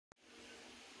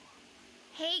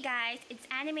Hey guys, it's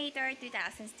Animator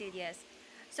 2000 Studios.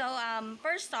 So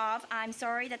first off, I'm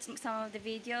sorry that some of the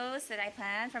videos that I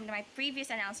planned from my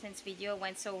previous announcements video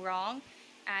went so wrong.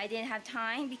 I didn't have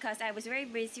time because I was very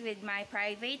busy with my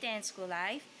private and school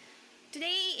life.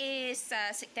 Today is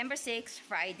September 6th,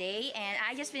 Friday, and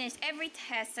I just finished every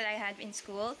test that I had in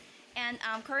school. And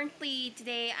currently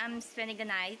today I'm spending the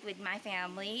night with my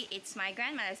family. It's my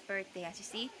grandmother's birthday, as you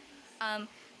see.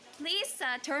 Please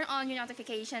turn on your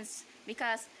notifications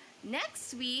because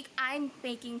next week I'm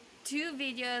making two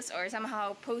videos, or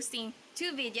somehow posting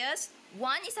two videos.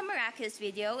 One is a miraculous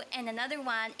video and another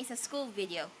one is a school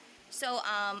video. So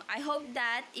I hope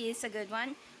that is a good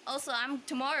one. Also,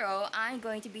 tomorrow I'm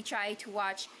going to be trying to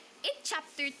watch It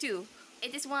Chapter 2.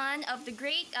 It is one of the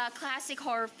great classic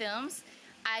horror films.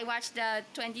 I watched the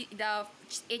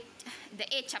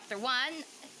It Chapter 1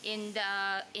 in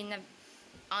the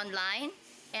online,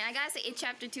 and I gotta say It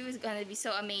Chapter 2 is gonna be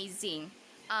so amazing.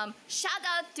 Shout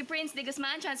out to Prince De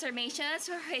Guzman Transformations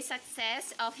for his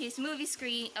success of his movie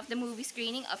screening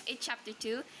of It Chapter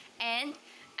 2. And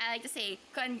I like to say,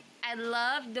 I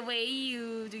love the way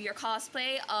you do your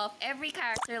cosplay of every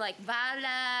character like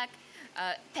Valak,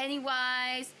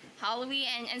 Pennywise, Halloween,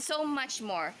 and so much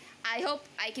more. I hope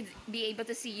I can be able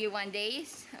to see you one day.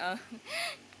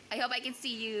 I hope I can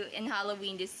see you in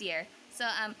Halloween this year. So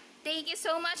thank you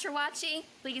so much for watching.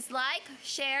 Please like,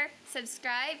 share,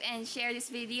 subscribe, and share this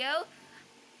video.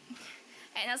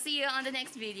 And I'll see you on the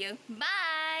next video.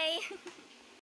 Bye!